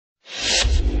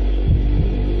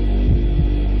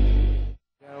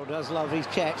does love his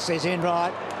catch, says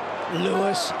Enright.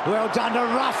 Lewis, well done to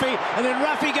Roughy, and then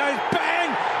Roughy goes bang!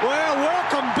 Well,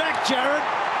 welcome back, Jarryd.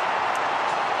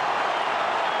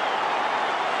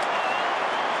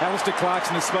 Alistair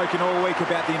Clarkson has spoken all week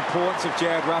about the importance of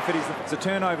Jarryd Roughead. It's a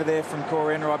turnover there from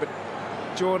Corey Enright, but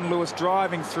Jordan Lewis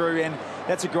driving through, and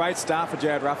that's a great start for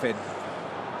Jarryd Roughead.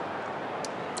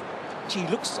 Gee,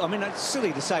 looks, I mean, it's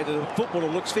silly to say that a footballer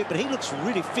looks fit, but he looks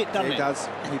really fit, doesn't he? He does,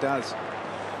 he does.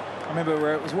 I remember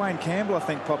where it was Wayne Campbell, I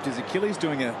think, popped his Achilles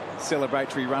doing a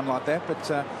celebratory run like that,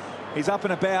 but he's up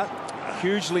and about,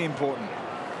 hugely important.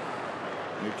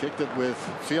 He kicked it with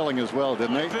feeling as well,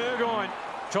 didn't he? Burgoyne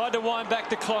tried to wind back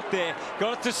the clock there.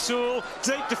 Got it to Sewell,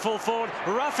 deep to full forward.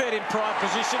 Roughead in prime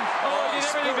position. Oh, he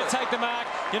did everything but take the mark.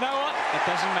 You know what? It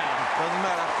doesn't matter. Doesn't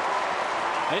matter.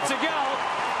 It's a goal.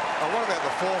 Oh, what about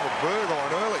the form of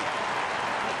Burgoyne early?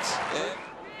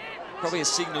 Probably a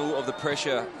signal of the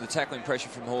pressure, the tackling pressure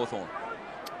from Hawthorn.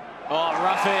 Oh,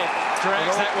 Roughead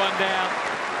drags that one down.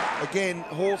 Again,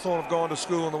 Hawthorn have gone to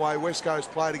school in the way West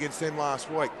Coast played against them last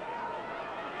week.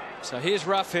 So here's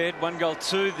Roughead,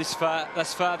 1-2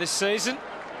 thus far this season,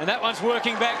 and that one's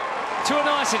working back to a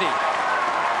nicety.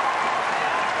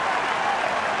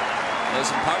 There's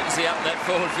some potency up in that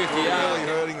forward 50 yard. Really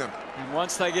hurting them. And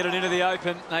once they get it into the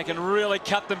open, they can really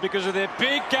cut them because of their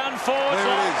big gun forward. There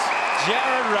it is.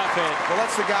 Jarryd Roughead. Well,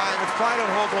 that's the game. It's played on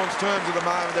Hawthorn's terms at the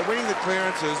moment. They're winning the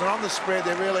clearances, and on the spread,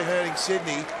 they're really hurting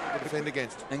Sydney to defend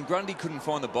against. And Grundy couldn't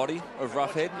find the body of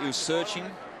Roughead. He was searching.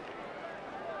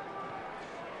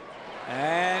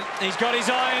 And he's got his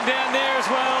iron down there as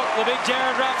well, the big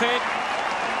Jarryd Roughead.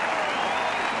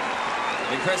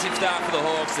 Impressive start for the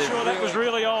Hawks. Sure, that was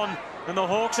really on, and the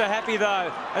Hawks are happy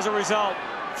though. As a result,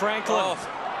 Franklin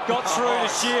got through to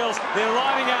Shields. They're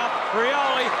lining up.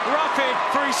 Rioli, Roughead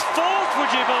for his fourth,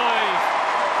 would you believe?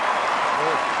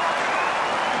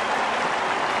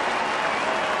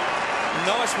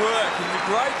 Nice work. And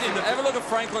great. Have a look at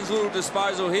Franklin's little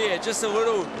disposal here. Just a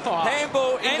little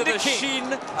handball into the shin.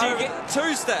 Do you get 2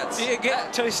 stats? Do you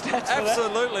get 2 stats for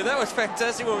Absolutely. That was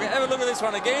fantastic. We'll have a look at this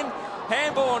one again.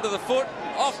 Handball onto the foot,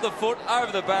 off the foot,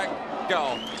 over the back,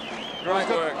 goal. Great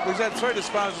work. We've had 3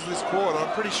 disposals this quarter.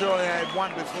 I'm pretty sure they had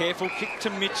 1 before. Careful kick to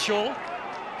Mitchell.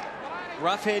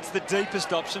 Roughead's the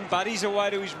deepest option. Buddy's away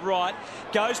to his right.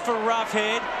 Goes for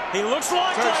Roughead. He looks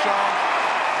like Too strong.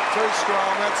 Too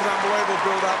strong. That's an unbelievable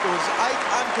build-up. There was 8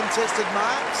 uncontested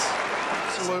marks.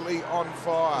 Absolutely on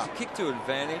fire. Kick to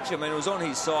advantage. I mean, it was on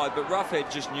his side, but Roughead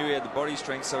just knew he had the body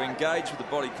strength, so engaged with the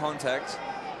body contact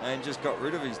and just got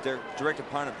rid of his direct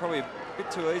opponent. Probably a bit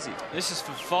too easy. This is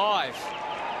for 5.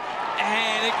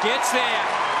 And it gets there.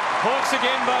 Hawks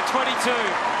again by 22.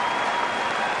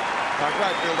 A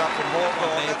great build-up from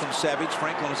Hawthorn. There from Savage.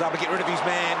 Franklin was able to get rid of his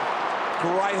man.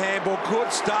 Great handball.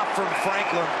 Good stuff from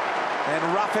Franklin. And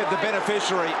Roughead the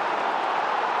beneficiary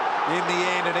in the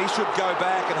end. And he should go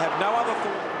back and have no other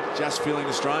thought. Just feeling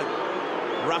the strain.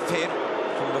 Roughead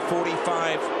from the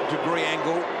 45-degree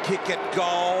angle. Kick at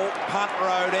goal. Punt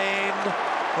road end.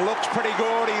 Looks pretty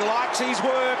good. He likes his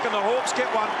work. And the Hawks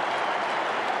get one.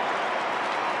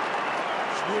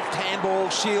 Swift handball.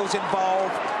 Shields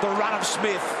involved. The run of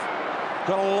Smith.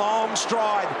 Got a long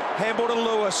stride. Handball to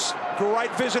Lewis.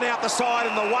 Great vision out the side,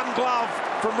 and the one glove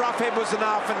from Roughead was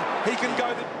enough, and he can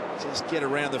go. Just get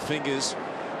around the fingers.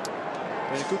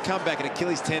 And a good comeback. An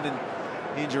Achilles tendon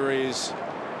injury is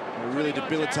a really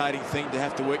debilitating thing to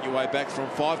have to work your way back from.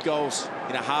 5 goals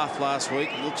in a half last week.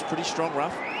 He looks pretty strong,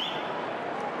 Rough.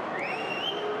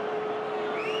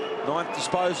 9th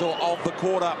disposal of the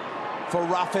quarter for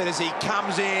Roughead as he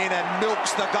comes in and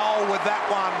milks the goal with that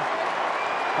one.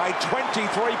 A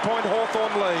 23-point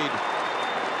Hawthorn lead.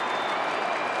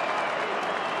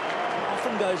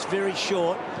 Often goes very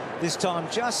short. This time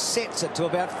just sets it to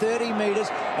about 30 metres,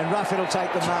 and Roughead will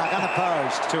take the mark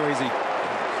unopposed. Too easy.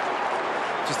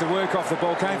 Just the work off the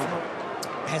ball came from.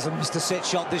 Hasn't missed a set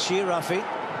shot this year, Roughead.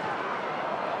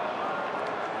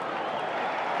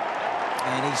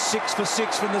 And he's 6 for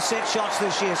 6 from the set shots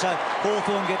this year, so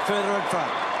Hawthorn get further in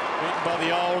front. Beaten by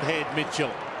the old head,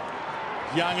 Mitchell.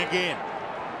 Young again.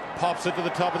 Pops it to the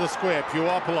top of the square.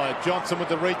 Puopolo. Johnson with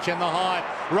the reach and the height.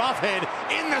 Roughead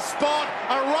in the spot.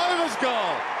 A Rovers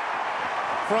goal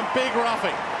from Big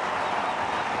Roughy.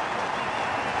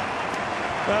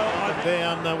 Well,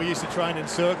 down. We used to train in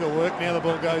circle work. Now the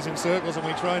ball goes in circles and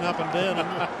we train up and down. And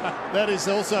that is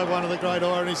also one of the great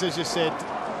ironies, as you said.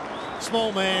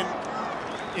 Small man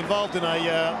involved in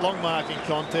a long marking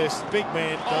contest. Big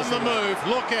man on the move.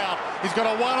 Look out. He's got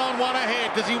a one-on-one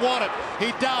ahead. Does he want it?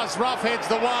 He does. Roughead's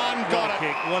the one. Got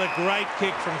it. What a great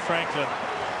kick from Franklin.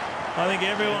 I think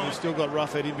everyone... We've still got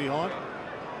Roughead in behind.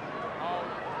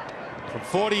 From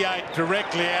 48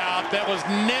 directly out. That was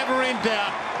never in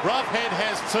doubt. Roughead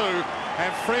has 2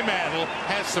 and Fremantle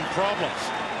has some problems.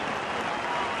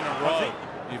 Right.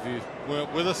 If you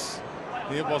weren't with us,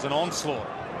 it was an onslaught.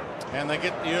 And they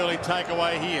get the early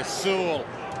takeaway here. Sewell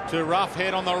to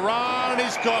Roughead on the run.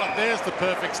 He's got it. There's the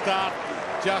perfect start.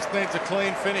 Just needs a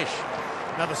clean finish.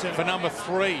 Another for number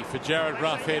 3 for Jarryd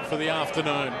Roughead for the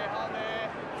afternoon.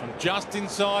 From just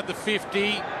inside the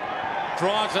 50.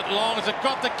 Drives it long. Has it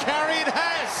got the carry? It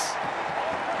has.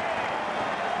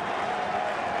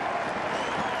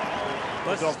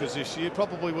 The Dockers this year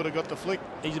probably would have got the flick.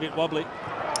 He's a bit wobbly.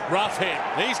 Roughead.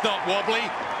 He's not wobbly.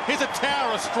 He's a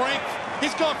tower of strength.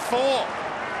 He's got 4.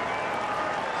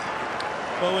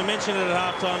 Well, we mentioned it at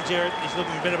half-time, Jarryd. He's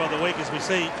looking better by the week as we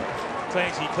see.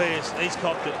 Clancy Clears, he's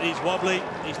copped it. He's wobbly.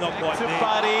 He's not quite there.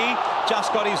 Buddy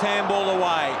just got his handball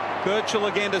away. Birchall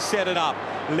again to set it up.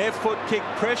 Left foot kick,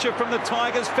 pressure from the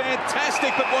Tigers.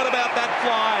 Fantastic, but what about that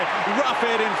fly?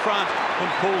 Roughead in front and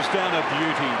pulls down a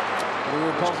beauty.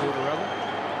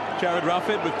 Jarryd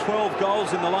Roughead with 12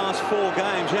 goals in the last 4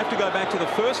 games. You have to go back to the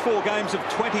first 4 games of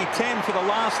 2010 for the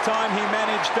last time he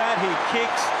managed that. He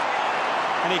kicks,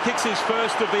 and he kicks his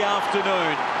first of the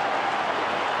afternoon.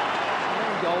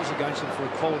 Goals against them for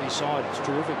a quality side. It's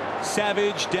terrific.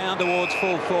 Savage down towards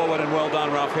full forward, and well done,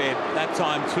 Roughead. That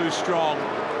time too strong.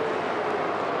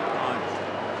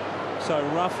 So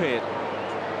Roughead,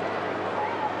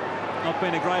 not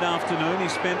been a great afternoon. He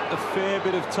spent a fair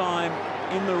bit of time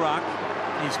in the ruck.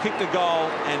 He's kicked a goal,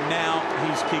 and now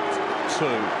he's kicked 2.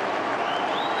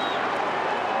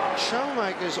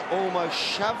 Showmakers almost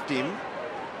shoved him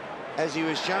as he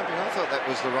was jumping. I thought that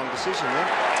was the wrong decision then.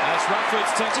 That's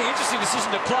Roughead's touching. Interesting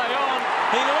decision to play on.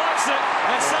 He likes it,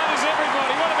 and so does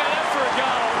everybody. What about that for a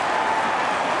goal?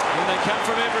 And they come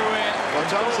from everywhere.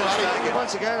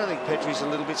 Once again, I think Petrie's a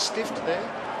little bit stiffed there.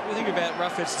 What do you think about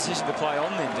Roughead's decision to play on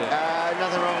then, Dad?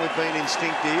 Nothing wrong with being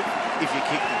instinctive if you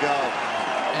kick the goal.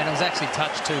 And it was actually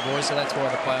touched too, boys, so that's why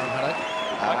the play on had it.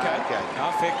 Okay.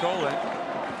 Fair call then.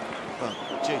 Well,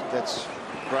 gee, that's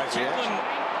great reaction.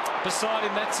 Beside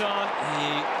him that time,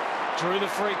 he drew the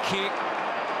free kick,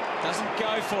 doesn't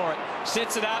go for it,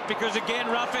 sets it up because again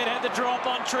Roughead had the drop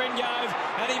on Trengove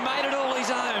and he made it all his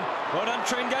own. Well done,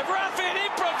 Trengove. Roughead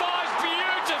improvised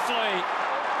beautifully.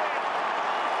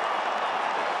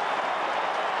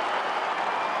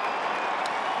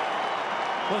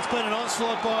 Well, it's been an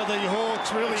onslaught by the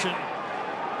Hawks, really.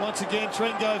 Once again,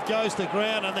 Trengove goes to the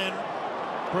ground and then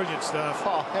brilliant stuff.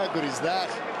 Oh, how good is that?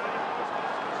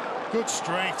 Good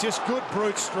strength, just good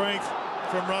brute strength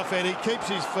from Roughead. He keeps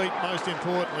his feet, most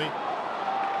importantly.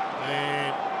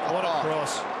 And what a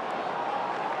cross.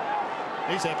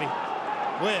 He's happy.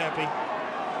 We're happy.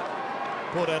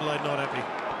 Port Adelaide not happy.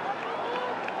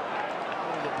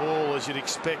 The ball, as you'd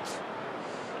expect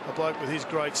a bloke with his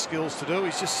great skills to do.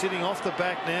 He's just sitting off the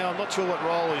back now. I'm not sure what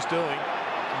role he's doing.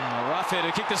 Roughead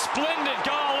who kicked a splendid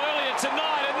goal earlier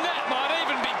tonight, and that might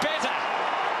even be better.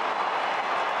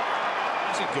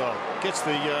 It's a goal. Gets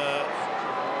the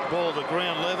ball at the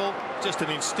ground level. Just an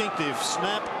instinctive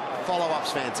snap.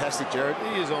 Follow-up's fantastic, Jarryd.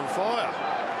 He is on fire.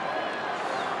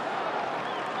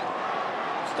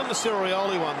 It's not the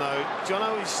Sirioli one, though.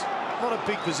 Jono, he's not a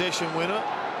big possession winner.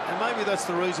 And maybe that's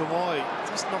the reason why.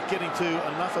 Just not getting to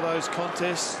enough of those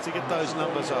contests to get those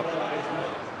numbers up.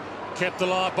 Kept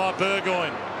alive by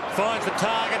Burgoyne. Finds the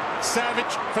target.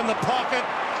 Savage from the pocket.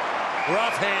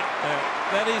 Roughead.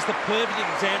 That is the perfect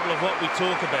example of what we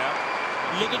talk about.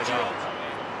 Look at you.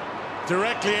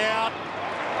 Directly out.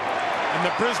 And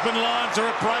the Brisbane Lions are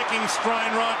at breaking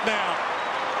strain right now.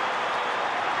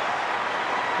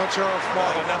 Not sure if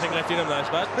Michael... Nothing left in them, those,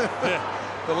 bud.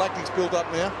 The lactic's built up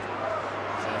now.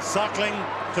 Suckling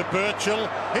to Birchall.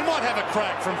 He might have a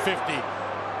crack from 50.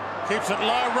 Keeps it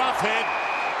low. Roughead.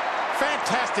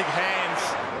 Fantastic hands.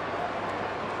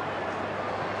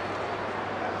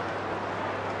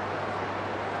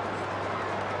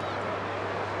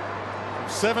 From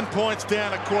 7 points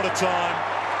down at quarter time.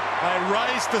 They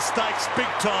raised the stakes big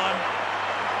time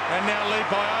and now lead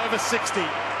by over 60.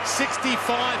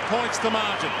 65 points the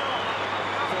margin.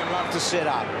 Love to set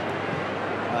up.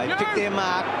 They pick their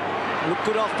mark. Look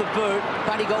good off the boot,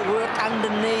 but he got work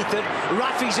underneath it.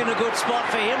 Ruffy's in a good spot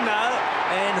for him, though.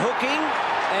 And hooking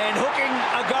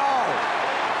a goal.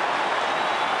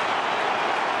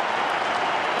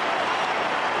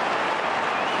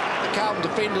 The Carlton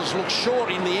defenders look short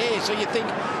in the air, so you think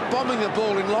bombing the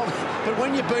ball in long. But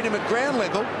when you beat them at ground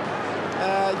level,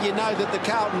 you know that the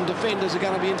Carlton defenders are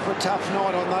going to be in for a tough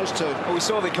night on those two. Well, we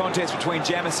saw the contest between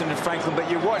Jamieson and Franklin, but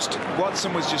you watched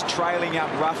Watson was just trailing up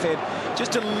Roughead.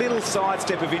 Just a little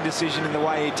sidestep of indecision in the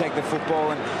way he'd take the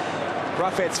football, and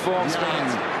Roughead's form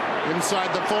spans. Inside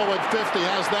the forward 50,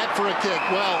 how's that for a kick?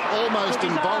 Well, almost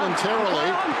involuntarily,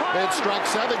 it struck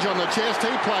Savage on the chest. He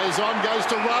plays on, goes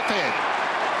to Roughead.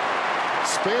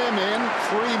 Spare men,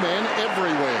 3 men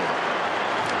everywhere.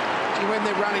 When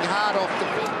they're running hard off the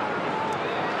field.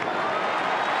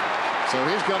 So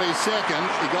he's got his second.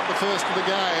 He got the first of the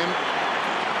game.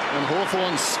 And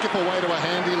Hawthorn skip away to a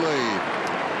handy lead.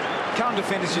 Current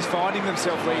defenders just finding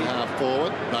themselves leading. Half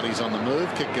forward, Buddy's on the move.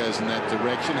 Kick goes in that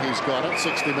direction. He's got it.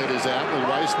 60 metres out.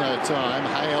 We'll waste no time.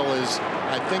 Hale is,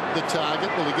 I think, the target.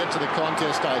 Will he get to the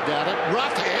contest? I doubt it.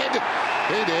 Roughead!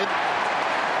 He did.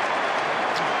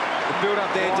 The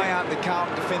build-up there down. The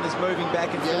Carlton defenders moving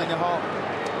back and filling a hole.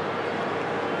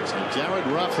 So Jarryd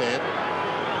Roughead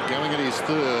going at his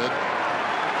third,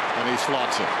 and he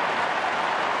slots it.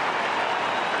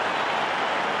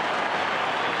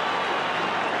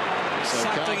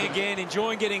 Something again,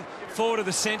 enjoying getting forward of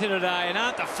the centre today, and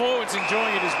aren't the forwards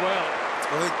enjoying it as well?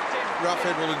 I think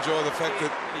Roughead will enjoy the fact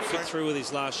that he fit through with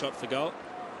his last shot for goal.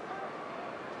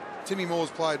 Timmy Moore's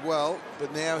played well,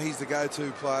 but now he's the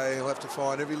go-to player. He'll have to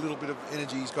find every little bit of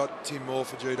energy he's got. Tim Moore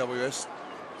for GWS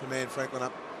to man Franklin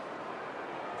up.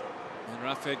 And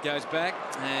Roughead goes back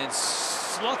and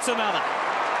slots another.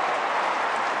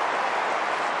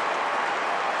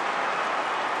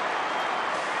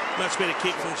 Much better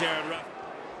kick from Jarryd Roughead.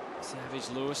 Savage,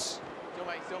 Lewis.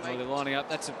 Well, they're lining up.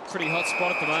 That's a pretty hot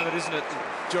spot at the moment, isn't it?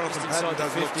 Jonathan Patton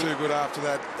doesn't look too good after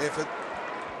that effort.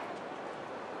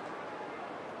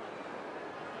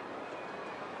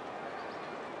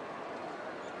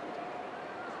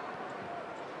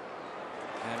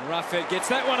 And Roughead gets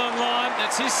that one on line.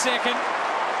 That's his second.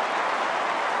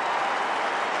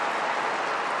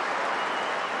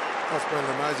 That's been an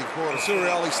amazing quarter.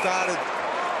 Surioli started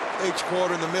each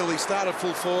quarter in the middle. He started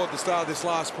full forward at the start of this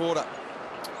last quarter.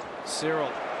 Cyril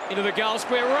into the goal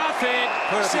square.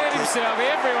 Roughead set himself.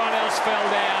 Everyone else fell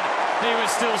down. He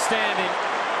was still standing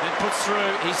and puts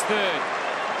through his third.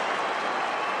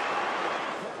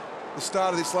 The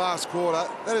start of this last quarter,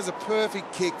 that is a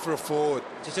perfect kick for a forward.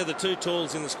 Just had the 2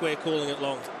 talls in the square calling it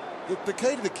long. The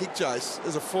key to the kick chase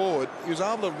as a forward, he was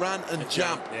able to run and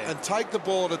jump and take the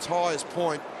ball at its highest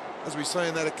point, as we see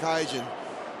on that occasion.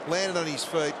 Landed on his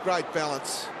feet, great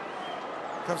balance.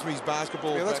 Comes from his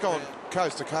basketball. Yeah, that's gone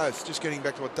coast to coast. Just getting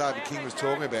back to what David King was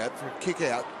talking about. From kick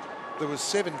out, there was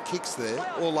 7 kicks there,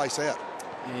 all lace out.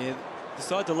 Yeah,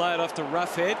 decide to lay it off to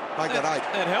Roughead. Make that 8.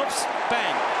 That helps.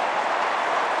 Bang.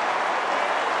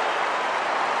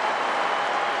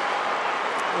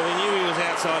 Well, he knew he was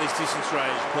outside his distance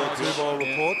range. Paul 2-ball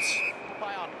reports.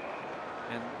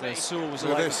 And Sewell was a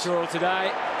late withdrawal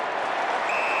today.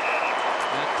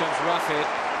 Out comes Roughead.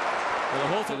 Well, the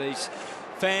Hawthorn, these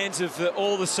fans of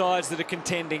all the sides that are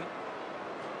contending.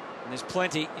 And there's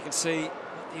plenty. You can see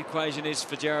what the equation is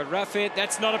for Jarryd Roughead.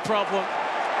 That's not a problem.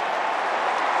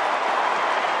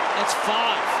 That's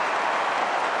 5.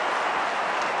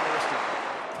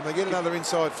 Can they get another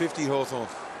inside 50, Hawthorn?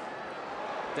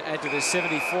 To add to their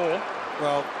 74.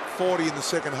 Well, 40 in the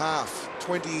second half.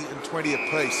 20 and 20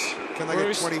 apiece. Can they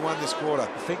get 21 this quarter? I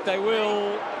think they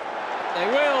will. They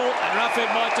will. And Roughead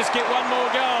might just get one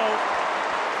more goal.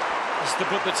 Just to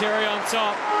put the cherry on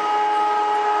top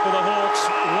for the Hawks.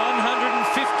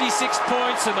 156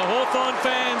 points, and the Hawthorn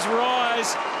fans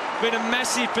rise. Been a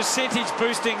massive percentage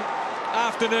boosting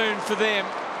afternoon for them.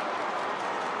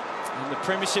 And the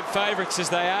premiership favourites as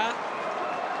they are.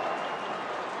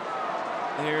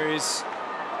 There is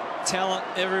talent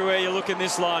everywhere you look in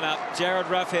this lineup. Jarryd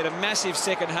Roughead, a massive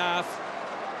second half.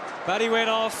 Buddy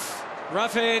went off.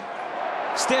 Roughead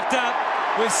stepped up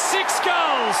with 6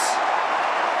 goals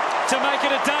to make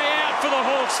it a day out for the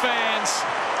Hawks fans.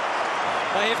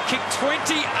 They have kicked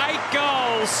 28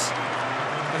 goals.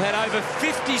 They've had over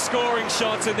 50 scoring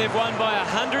shots, and they've won by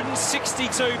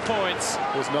 162 points.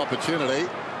 There's an opportunity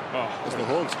as the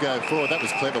Hawks go forward. That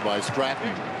was clever by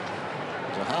Stratton.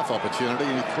 It's a half opportunity.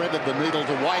 He threaded the needle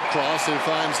to Whitecross, who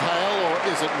finds Hale, or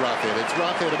is it Roughead? It's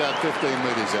Roughead about 15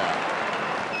 metres out.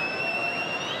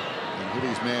 Hit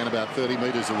his man about 30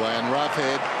 metres away, and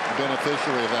Roughead, the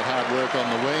beneficiary of that hard work on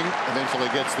the wing,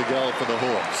 eventually gets the goal for the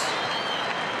Hawks.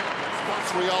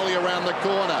 Spots Rioli around the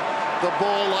corner. The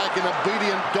ball, like an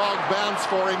obedient dog, bounce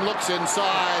for him, looks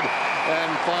inside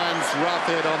and finds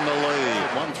Roughead on the lead.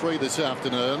 1-3 this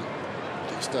afternoon.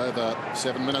 Just over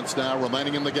 7 minutes now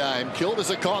remaining in the game. Killed as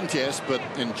a contest, but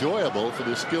enjoyable for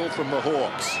the skill from the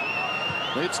Hawks.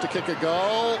 Needs to kick a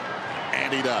goal,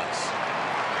 and he does.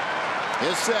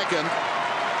 His second.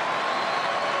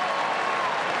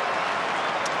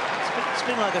 It's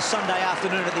been like a Sunday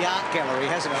afternoon at the art gallery,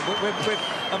 hasn't it?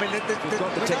 We've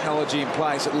got the technology in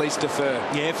place, at least defer.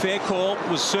 Yeah, fair call.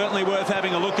 Was certainly worth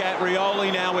having a look at.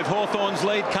 Rioli now with Hawthorn's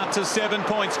lead cut to 7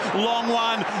 points. Long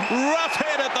one.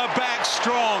 Roughead at the back,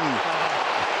 strong.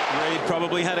 Reid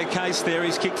probably had a case there.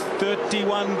 He's kicked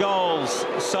 31 goals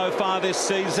so far this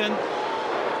season.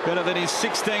 Better than his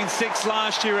 16-6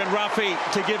 last year, and Ruffy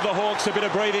to give the Hawks a bit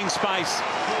of breathing space.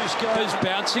 Goes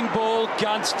bouncing ball,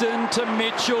 Gunston to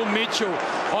Mitchell. Mitchell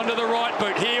onto the right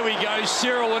boot. Here we go,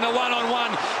 Cyril in a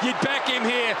one-on-one. You'd back him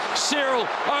here. Cyril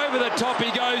over the top.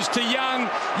 He goes to Young.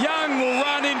 Young will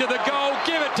run into the goal.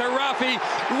 Give it to Ruffy.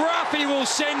 Ruffy will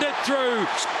send it through.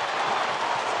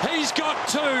 He's got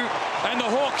 2, and the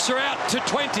Hawks are out to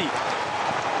 20.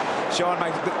 Sean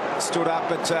stood up,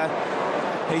 but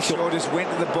he sure just went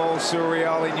to the ball.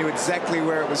 Rioli knew exactly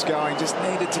where it was going. Just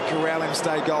needed to corral him,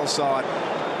 stay goal side.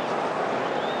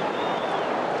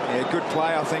 Yeah, good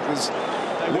play, I think, was...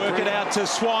 They work it out to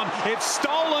Swan. It's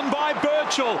stolen by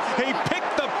Birchall. He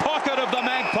picked the pocket of the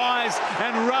Magpies,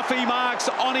 and Ruffy marks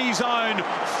on his own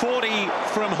 40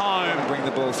 from home. Bring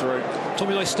the ball through.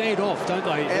 Tommy, they stand off, don't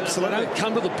they? Absolutely. They don't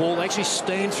come to the ball. They actually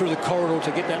stand through the corridor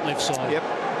to get that left side. Yep.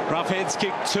 Roughead's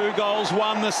kicked 2 goals,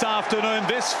 1 this afternoon.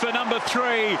 This for number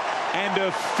 3, and a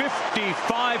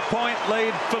 55-point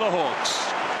lead for the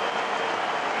Hawks.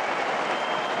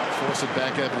 Force it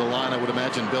back over the line, I would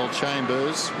imagine. Bill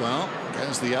Chambers, well,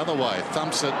 goes the other way.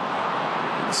 Thumps it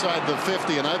inside the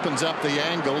 50 and opens up the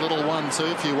angle. Little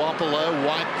 1-2. Fuopolo,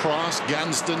 White cross.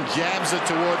 Gunston jabs it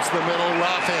towards the middle.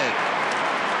 Roughead.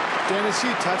 Dennis, you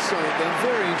touched on it then.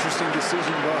 Very interesting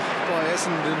decision by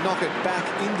Essendon to knock it back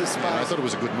into space. Yeah, I thought it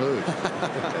was a good move.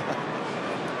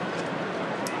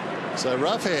 So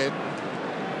Roughead,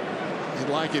 you'd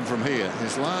like him from here.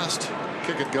 His last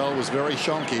kick at goal was very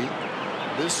shonky.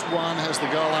 This one has the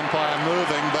goal umpire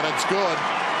moving, but it's good.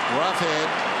 Roughead,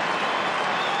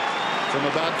 from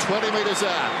about 20 metres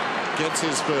out, gets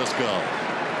his first goal.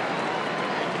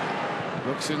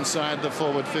 Looks inside the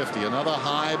forward 50. Another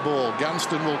high ball.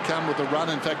 Gunston will come with the run.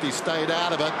 In fact, he stayed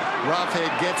out of it. Roughead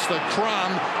gets the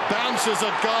crumb. Bounces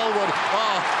at goalward.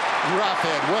 Oh,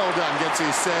 Roughead, well done. Gets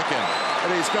his second.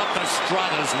 And he's got the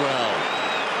strut as well.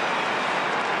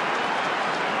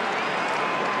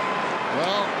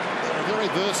 Well, they're a very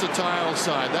versatile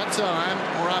side. That time,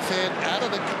 Roughead out of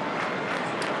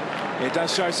the... It does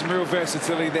show some real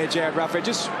versatility there, Jarryd Roughead.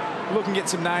 Just looking at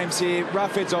some names here.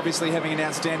 Roughead's obviously having an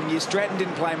outstanding year. Stratton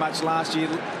didn't play much last year.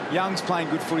 Young's playing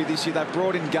good footy this year. They've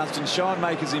brought in Gunston.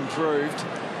 Schoenmaker's improved.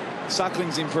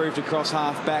 Suckling's improved across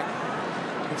half-back.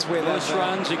 That's where those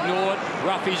runs ignored.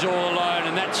 Ruffy's all alone,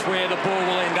 and that's where the ball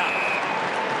will end up.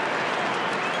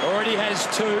 Already has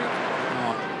 2.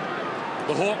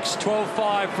 The Hawks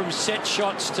 12-5 from set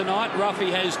shots tonight.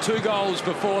 Ruffy has 2 goals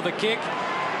before the kick.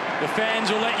 The fans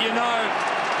will let you know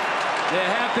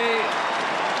they're happy,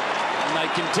 and they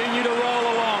continue to roll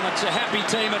along. It's a happy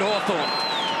team at Hawthorn.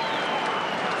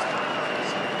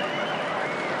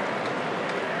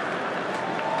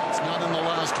 It's not in the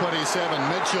last 27.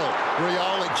 Mitchell,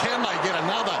 Rioli, can they get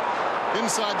another?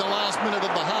 Inside the last minute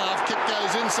of the half, kick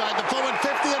goes inside the forward 50,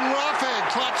 and Roughead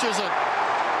clutches it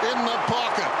in the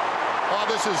pocket. Oh,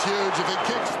 this is huge. If he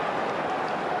kicks...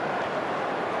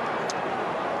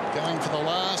 Going for the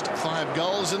last 5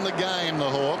 goals in the game, the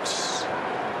Hawks.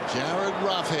 Jarryd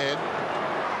Roughead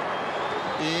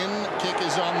in. Kick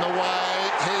is on the way.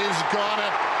 He's got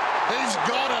it. He's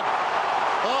got it.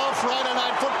 Oh, Friday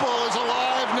Night Football is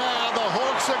alive now. The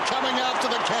Hawks are coming after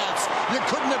the Cats. You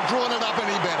couldn't have drawn it up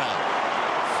any better.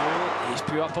 Here's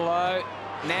Puopolo.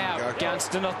 Now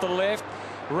Gunston off the left.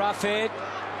 Roughead.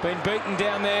 Been beaten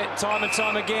down there time and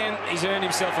time again. He's earned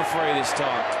himself a free this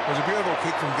time. It was a beautiful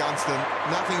kick from Gunston.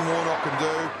 Nothing Warnock can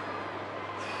do.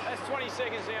 That's 20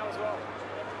 seconds now as well.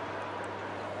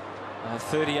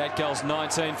 38 goals,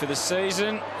 19 for the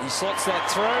season. He slots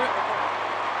that through.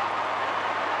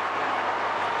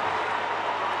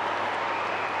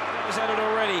 That was at it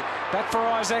already. Back for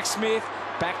Isaac Smith.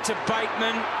 Back to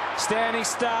Bateman. Standing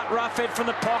start. Roughead from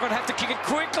the pocket. Have to kick it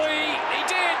quickly. He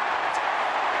did.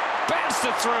 Bounced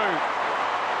it through.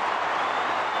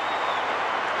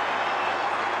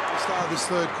 The start of this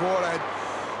third quarter had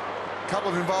a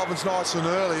couple of involvements nice and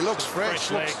early. Looks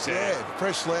fresh. Legs, yeah,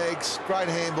 fresh legs. Great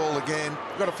handball again.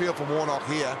 Got a feel for Warnock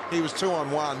here. He was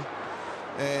 2-on-1,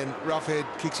 and Roughead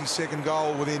kicks his second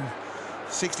goal within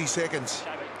 60 seconds.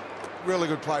 Really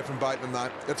good play from Bateman,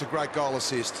 though. That's a great goal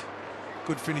assist.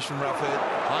 Good finish from Roughead.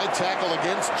 High tackle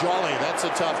against Jolly. That's a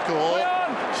tough call.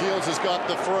 Shields has got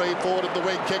the free. Forward of the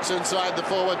wing, kicks inside the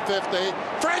forward 50.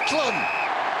 Franklin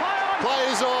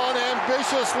plays on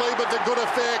ambitiously, but to good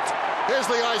effect. Here's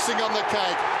the icing on the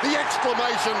cake. The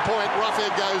exclamation point.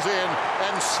 Roughead goes in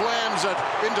and slams it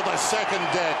into the second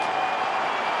deck.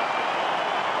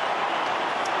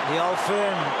 The old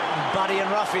firm, Buddy and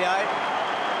Roughead.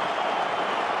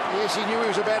 Yes, he knew he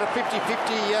was about a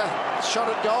 50-50 shot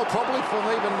at goal, probably from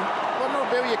even, well, not a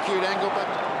very acute angle, but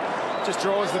just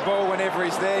draws the ball whenever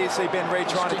he's there. You see Ben Reid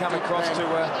trying to come across to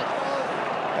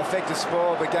affect a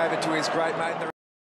spoil, but gave it to his great mate in the